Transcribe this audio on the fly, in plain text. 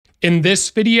In this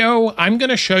video, I'm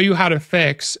going to show you how to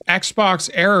fix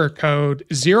Xbox error code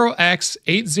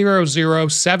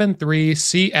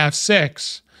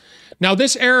 0x80073cf6. Now,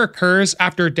 this error occurs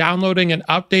after downloading an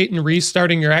update and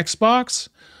restarting your Xbox.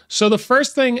 So the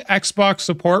first thing Xbox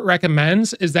support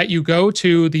recommends is that you go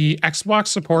to the Xbox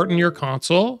support in your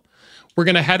console. We're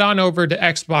going to head on over to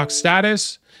Xbox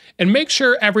status and make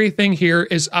sure everything here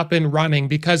is up and running,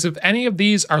 because if any of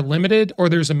these are limited or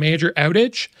there's a major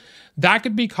outage, that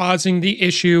could be causing the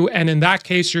issue, and in that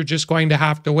case, you're just going to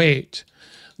have to wait.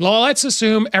 Well, let's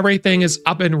assume everything is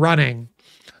up and running.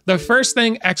 The first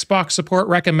thing Xbox support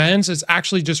recommends is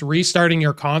actually just restarting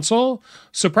your console.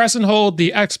 So press and hold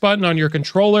the X button on your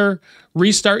controller,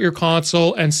 restart your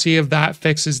console, and see if that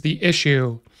fixes the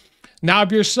issue. Now,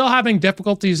 if you're still having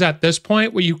difficulties at this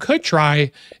point, what you could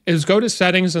try is go to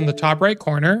settings in the top right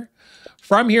corner.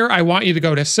 From here, I want you to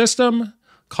go to System,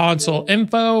 Console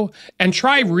Info, and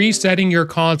try resetting your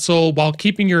console while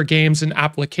keeping your games and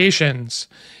applications.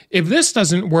 If this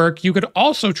doesn't work, you could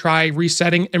also try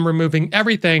resetting and removing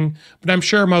everything, but I'm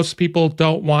sure most people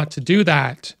don't want to do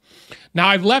that. Now,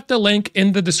 I've left a link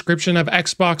in the description of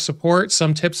Xbox support,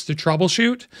 some tips to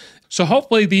troubleshoot, so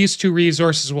hopefully these two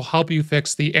resources will help you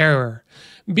fix the error.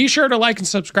 Be sure to like and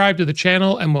subscribe to the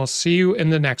channel, and we'll see you in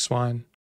the next one.